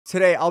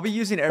Today, I'll be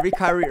using every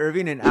Kyrie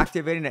Irving and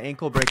activating an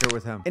ankle breaker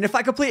with him. And if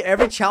I complete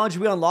every challenge,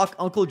 we unlock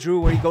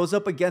OkoDre where he goes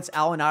up against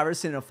Allen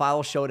Iverson in a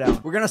final showdown.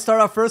 We're going to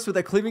start off first with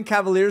the Cleveland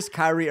Cavaliers,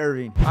 Kyrie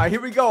Irving. All right,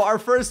 here we go. Our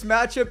first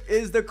matchup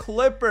is the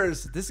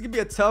Clippers. This is going to be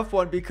a tough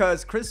one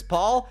because Chris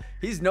Paul,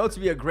 he's known to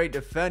be a great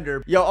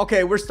defender. Yo,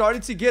 okay, we're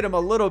starting to get him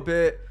a little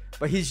bit,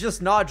 but he's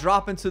just not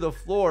dropping to the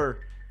floor.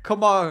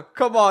 Come on,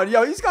 come on.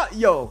 Yo, he's got,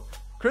 yo,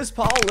 Chris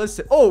Paul,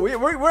 listen. Oh,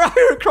 we're out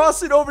here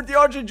crossing over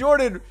DeAndre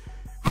Jordan.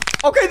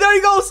 Okay, there he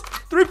goes.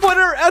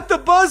 Three-pointer at the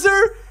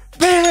buzzer.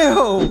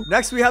 Bam!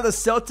 Next, we have the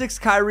Celtics,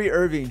 Kyrie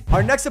Irving.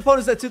 Our next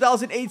opponent is the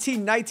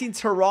 2018-19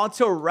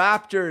 Toronto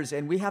Raptors,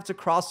 and we have to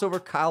cross over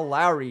Kyle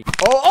Lowry.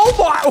 Oh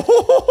my!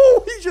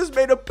 Oh, he just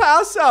made a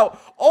pass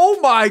out. Oh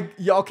my!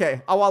 Yeah,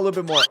 okay, I want a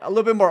little bit more. A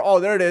little bit more.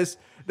 Oh, there it is.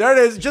 There it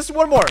is. Just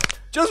one more.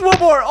 Just one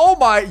more. Oh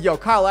my! Yo,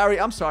 Kyle Lowry,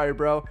 I'm sorry,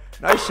 bro.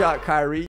 Nice shot, Kyrie.